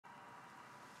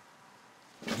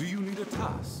Do you need a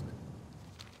task?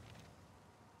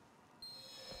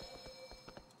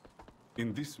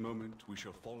 In this moment, we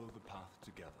shall follow the path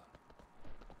together.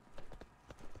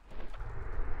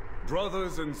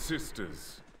 Brothers and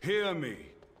sisters, hear me.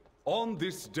 On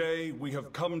this day, we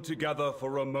have come together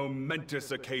for a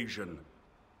momentous occasion.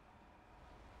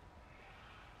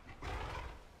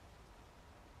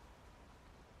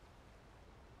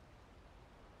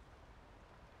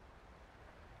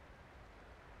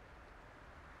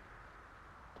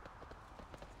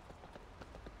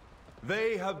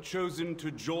 They have chosen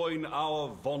to join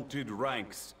our vaunted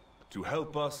ranks to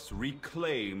help us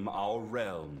reclaim our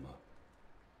realm.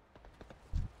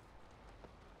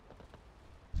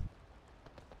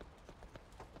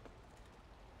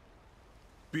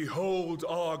 Behold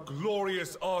our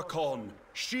glorious Archon,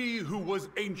 she who was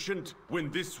ancient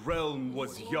when this realm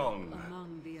was young.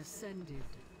 Among the Ascended.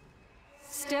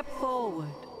 Step forward.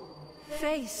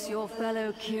 Face your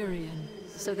fellow Kyrian,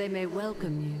 so they may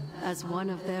welcome you as one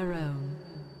of their own.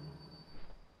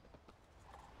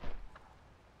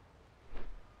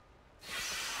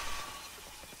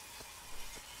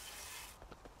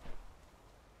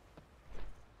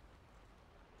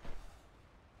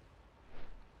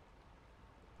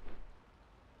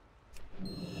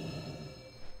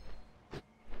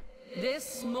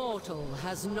 This mortal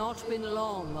has not been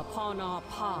long upon our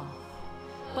path,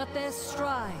 but their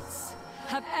strides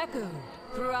have echoed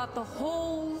throughout the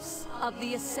halls of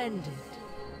the Ascended.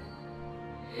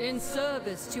 In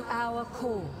service to our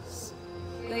cause,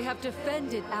 they have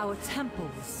defended our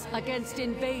temples against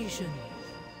invasion,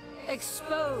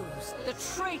 exposed the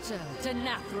traitor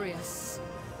Denathrius,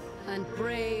 and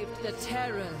braved the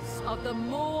terrors of the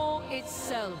Maw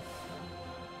itself.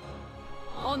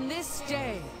 On this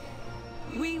day,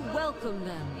 we welcome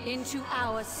them into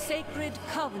our sacred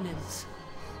covenant.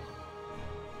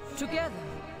 Together,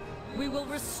 we will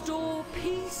restore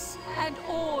peace and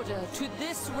order to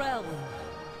this realm.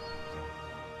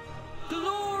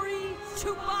 Glory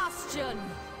to Bastion!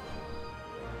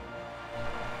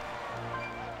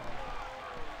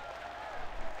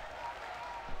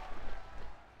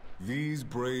 These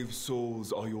brave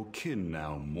souls are your kin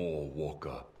now, Maw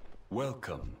Walker.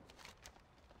 Welcome.